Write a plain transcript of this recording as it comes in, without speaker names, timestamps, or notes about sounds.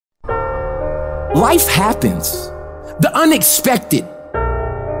Life happens. The unexpected,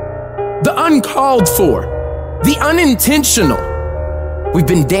 the uncalled for, the unintentional. We've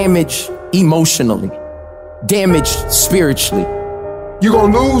been damaged emotionally, damaged spiritually. You're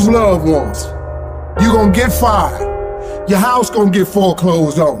gonna lose loved ones. You're gonna get fired. Your house gonna get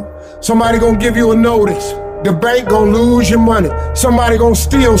foreclosed on. Somebody gonna give you a notice. The bank gonna lose your money. Somebody gonna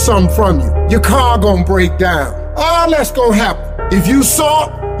steal something from you. Your car gonna break down. All that's gonna happen. If you saw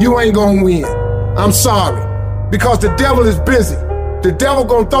it, you ain't gonna win. I'm sorry, because the devil is busy. The devil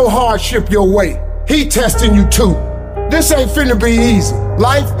gonna throw hardship your way. He testing you too. This ain't finna be easy.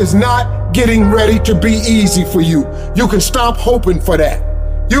 Life is not getting ready to be easy for you. You can stop hoping for that.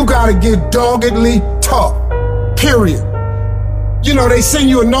 You gotta get doggedly tough, period. You know, they send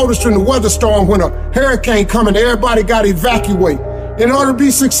you a notice during the weather storm when a hurricane coming, everybody gotta evacuate. In order to be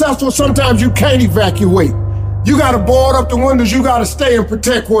successful, sometimes you can't evacuate. You gotta board up the windows, you gotta stay and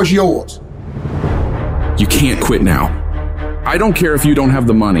protect what's yours. You can't quit now. I don't care if you don't have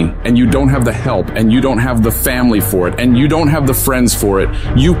the money, and you don't have the help, and you don't have the family for it, and you don't have the friends for it.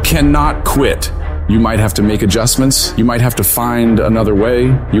 You cannot quit. You might have to make adjustments. You might have to find another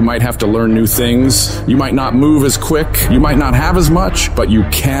way. You might have to learn new things. You might not move as quick. You might not have as much, but you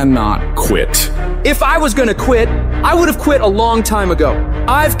cannot quit. If I was gonna quit, I would have quit a long time ago.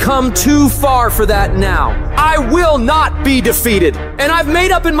 I've come too far for that now. I will not be defeated. And I've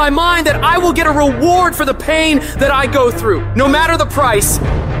made up in my mind that I will get a reward for the pain that I go through, no matter the price.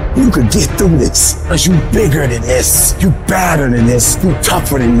 You could get through this, because you bigger than this, you badder than this, you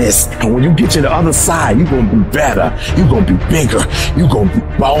tougher than this. And when you get to the other side, you're gonna be better, you're gonna be bigger, you're gonna be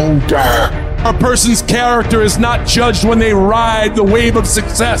bolder. A person's character is not judged when they ride the wave of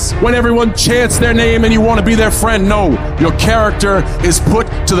success, when everyone chants their name and you want to be their friend. No, your character is put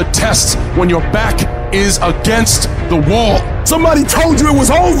to the test when your back is against the wall. Somebody told you it was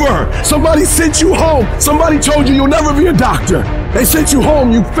over. Somebody sent you home. Somebody told you you'll never be a doctor. They sent you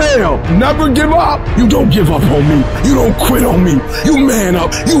home, you failed. Never give up. You don't give up on me. You don't quit on me. You man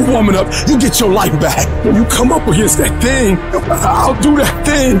up. You woman up. You get your life back. When you come up against that thing, I'll do that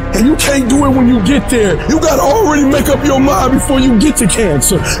thing. And you can't do it when you get there. You gotta already make up your mind before you get to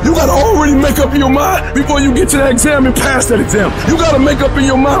cancer. You gotta already make up your mind before you get to that exam and pass that exam. You gotta make up in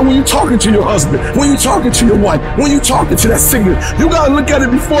your mind when you're talking to your husband, when you're talking to your wife, when you're talking to that sickness. You gotta look at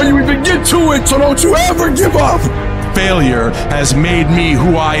it before you even get to it, so don't you ever give up. Failure has made me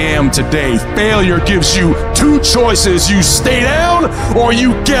who I am today. Failure gives you two choices. You stay down or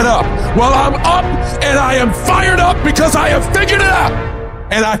you get up. Well, I'm up and I am fired up because I have figured it out.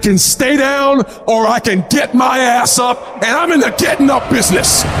 And I can stay down or I can get my ass up, and I'm in the getting up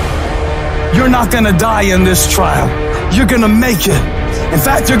business. You're not gonna die in this trial. You're gonna make it. In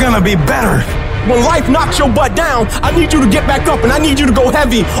fact, you're gonna be better. When life knocks your butt down, I need you to get back up and I need you to go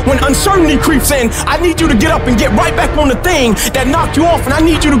heavy. When uncertainty creeps in, I need you to get up and get right back on the thing that knocked you off, and I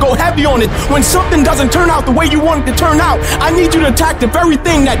need you to go heavy on it. When something doesn't turn out the way you want it to turn out, I need you to attack the very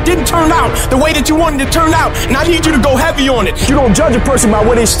thing that didn't turn out the way that you wanted it to turn out, and I need you to go heavy on it. You don't judge a person by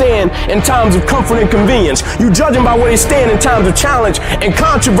where they stand in times of comfort and convenience. You judge them by where they stand in times of challenge and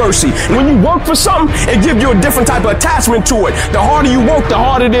controversy. And when you work for something, it gives you a different type of attachment to it. The harder you work, the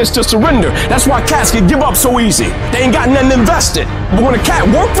harder it is to surrender. That's why cats can give up so easy. They ain't got nothing invested. But when a cat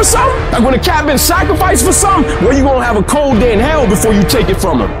work for something, like when a cat been sacrificed for something, well, you gonna have a cold day in hell before you take it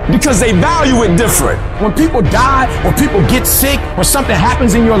from them, because they value it different. When people die, or people get sick, or something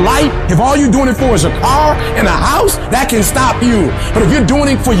happens in your life, if all you're doing it for is a car and a house, that can stop you. But if you're doing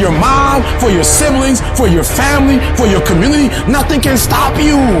it for your mom, for your siblings, for your family, for your community, nothing can stop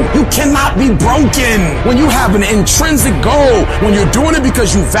you. You cannot be broken. When you have an intrinsic goal, when you're doing it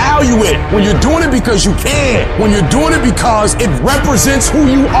because you value it, when you're doing it because you can, when you're doing it because it represents who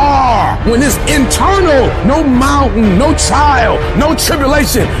you are, when it's internal, no mountain, no trial, no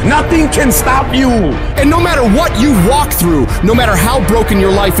tribulation, nothing can stop you. And no matter what you walk through, no matter how broken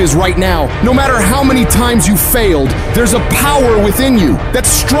your life is right now, no matter how many times you failed, there's a power within you that's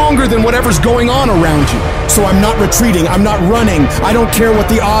stronger than whatever's going on around you. So I'm not retreating, I'm not running, I don't care what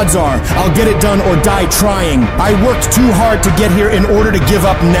the odds are, I'll get it done or die trying. I worked too hard to get here in order to give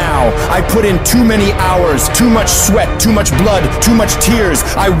up now. I put in too many hours, too much sweat, too much blood, too much tears.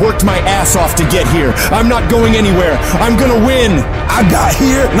 I worked my ass off to get here. I'm not going anywhere. I'm gonna win. I got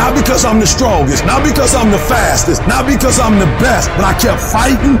here not because I'm the strongest, not because I'm the fastest, not because I'm the best, but I kept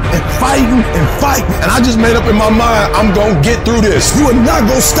fighting and fighting and fighting. And I just made up in my mind, I'm gonna get through this. You are not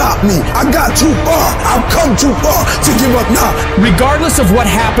gonna stop me. I got too far. I've come too far to give up now. Regardless of what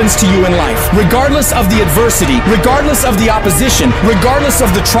happens to you in life, regardless of the adversity, regardless of the opposition, regardless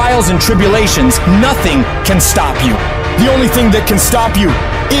of the trials and tribulations, nothing can stop you. The only thing that can stop you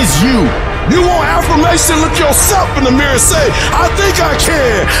is you. You want affirmation? Look yourself in the mirror and say, I think I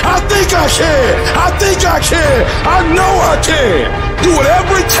can. I think I can. I think I can. I know I can. Do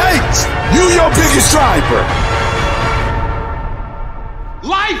whatever it takes. You your biggest driver.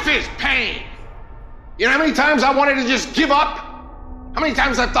 Life is pain. You know how many times I wanted to just give up? How many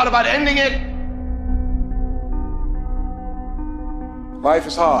times I've thought about ending it? Life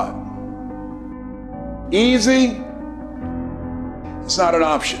is hard. Easy, it's not an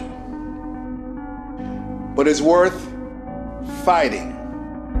option. But it's worth fighting.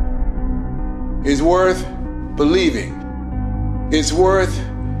 It's worth believing. It's worth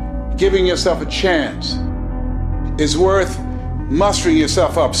giving yourself a chance. It's worth mustering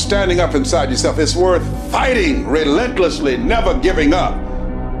yourself up, standing up inside yourself. It's worth fighting relentlessly, never giving up.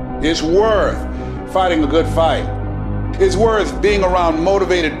 It's worth fighting a good fight. It's worth being around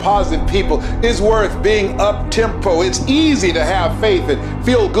motivated, positive people. It's worth being up-tempo. It's easy to have faith and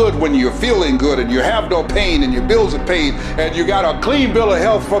feel good when you're feeling good and you have no pain and your bills are paid and you got a clean bill of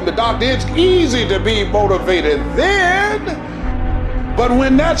health from the doctor. It's easy to be motivated then. But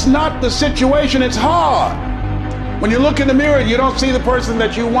when that's not the situation, it's hard. When you look in the mirror, you don't see the person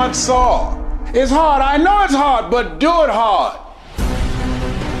that you once saw. It's hard. I know it's hard, but do it hard.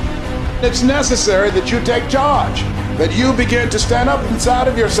 It's necessary that you take charge, that you begin to stand up inside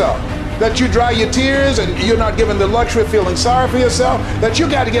of yourself, that you dry your tears and you're not given the luxury of feeling sorry for yourself, that you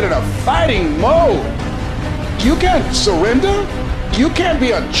got to get in a fighting mode. You can't surrender. You can't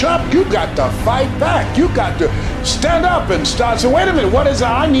be a chump. You got to fight back. You got to stand up and start. So wait a minute, what is it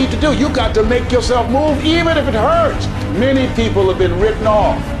I need to do? You got to make yourself move even if it hurts. Many people have been written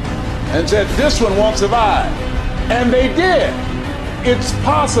off and said, this one won't survive. And they did. It's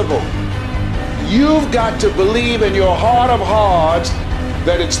possible. You've got to believe in your heart of hearts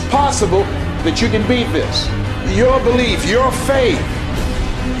that it's possible that you can beat this. Your belief, your faith,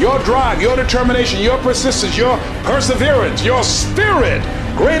 your drive, your determination, your persistence, your perseverance, your spirit.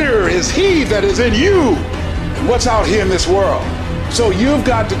 Greater is He that is in you than what's out here in this world. So you've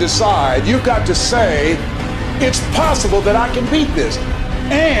got to decide, you've got to say, it's possible that I can beat this.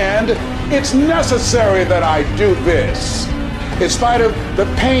 And it's necessary that I do this. In spite of the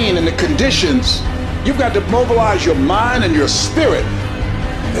pain and the conditions, you've got to mobilize your mind and your spirit.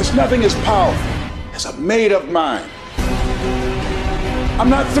 There's nothing as powerful as a made-up mind. I'm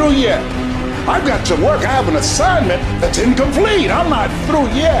not through yet. I've got to work. I have an assignment that's incomplete. I'm not through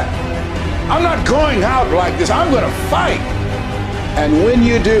yet. I'm not going out like this. I'm going to fight. And when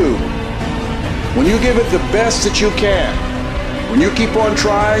you do, when you give it the best that you can, when you keep on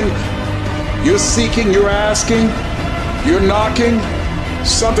trying, you're seeking, you're asking, you're knocking,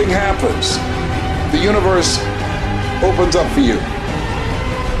 something happens. The universe opens up for you.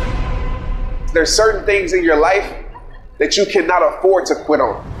 There's certain things in your life that you cannot afford to quit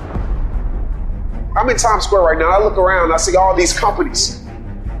on. I'm in Times Square right now. I look around, I see all these companies.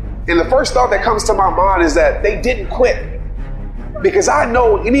 And the first thought that comes to my mind is that they didn't quit. Because I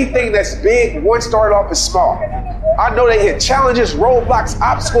know anything that's big once started off as small. I know they hit challenges, roadblocks,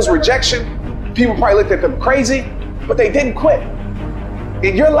 obstacles, rejection. People probably looked at them crazy, but they didn't quit.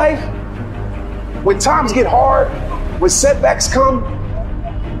 In your life, when times get hard, when setbacks come,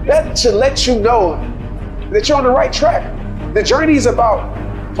 that should let you know that you're on the right track. The journey is about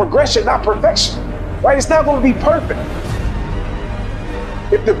progression, not perfection, right? It's not going to be perfect.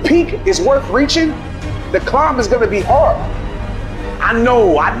 If the peak is worth reaching, the climb is going to be hard. I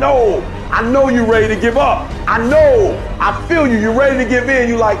know you're ready to give up. I feel you. You're ready to give in.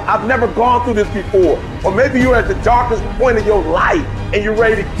 You're like, I've never gone through this before. Or maybe you're at the darkest point of your life and you're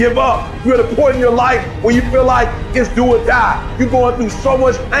ready to give up. You're at a point in your life where you feel like it's do or die. You're going through so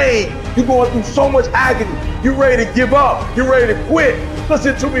much pain. You're going through so much agony. You're ready to give up. You're ready to quit.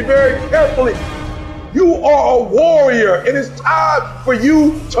 Listen to me very carefully. You are a warrior, and it's time for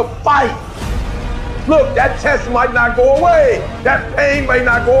you to fight. Look, that test might not go away. That pain may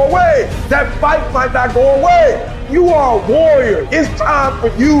not go away. That fight might not go away. You are a warrior. It's time for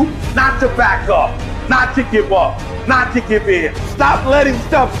you not to back up, not to give up, not to give in. Stop letting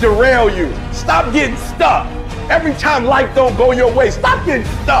stuff derail you. Stop getting stuck. Every time life don't go your way, stop getting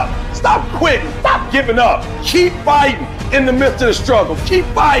stuck. Stop quitting. Stop giving up. Keep fighting in the midst of the struggle. Keep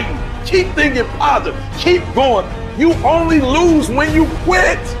fighting. Keep thinking positive. Keep going. You only lose when you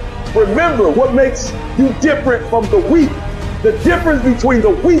quit. Remember what makes you different from the weak. The difference between the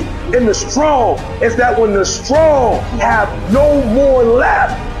weak and the strong is that when the strong have no more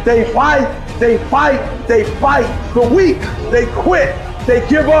left, they fight, they fight, they fight. The weak, they quit, they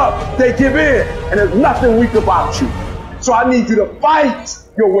give up, they give in, and there's nothing weak about you. So I need you to fight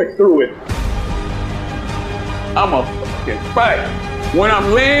your way through it. I'm a fucking fight. when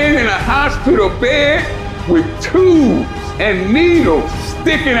I'm laying in a hospital bed with tubes and needles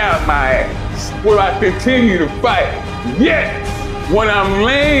sticking out my ass, will I continue to fight? Yes, when I'm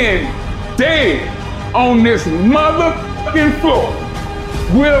laying dead on this motherfucking floor,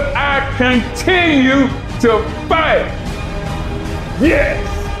 will I continue to fight? Yes.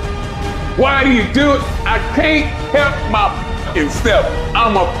 Why do you do it? I can't help my fucking self.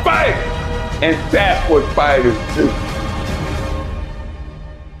 I'm a fighter. And that's what fighters do.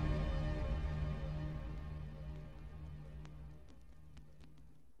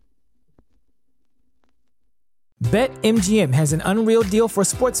 BetMGM has an unreal deal for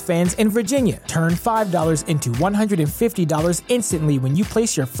sports fans in Virginia. Turn $5 into $150 instantly when you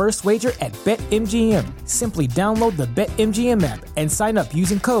place your first wager at BetMGM. Simply download the BetMGM app and sign up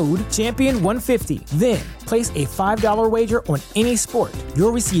using code Champion150. Then, place a $5 wager on any sport.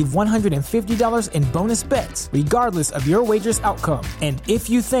 You'll receive $150 in bonus bets, regardless of your wager's outcome. And if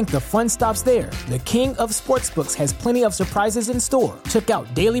you think the fun stops there, the king of sportsbooks has plenty of surprises in store. Check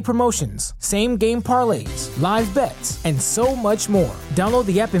out daily promotions, same-game parlays, live bets, and so much more. Download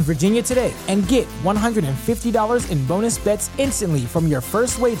the app in Virginia today and get $150 in bonus bets instantly from your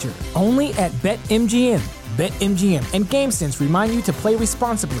first wager. Only at BetMGM. BetMGM and GameSense remind you to play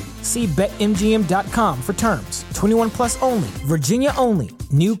responsibly. See BetMGM.com for terms. 21 plus only. Virginia only.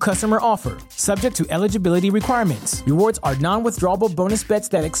 New customer offer. Subject to eligibility requirements. Rewards are non-withdrawable bonus bets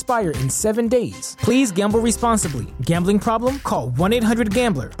that expire in 7 days. Please gamble responsibly. Gambling problem? Call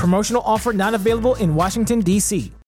 1-800-GAMBLER. Promotional offer not available in Washington, D.C.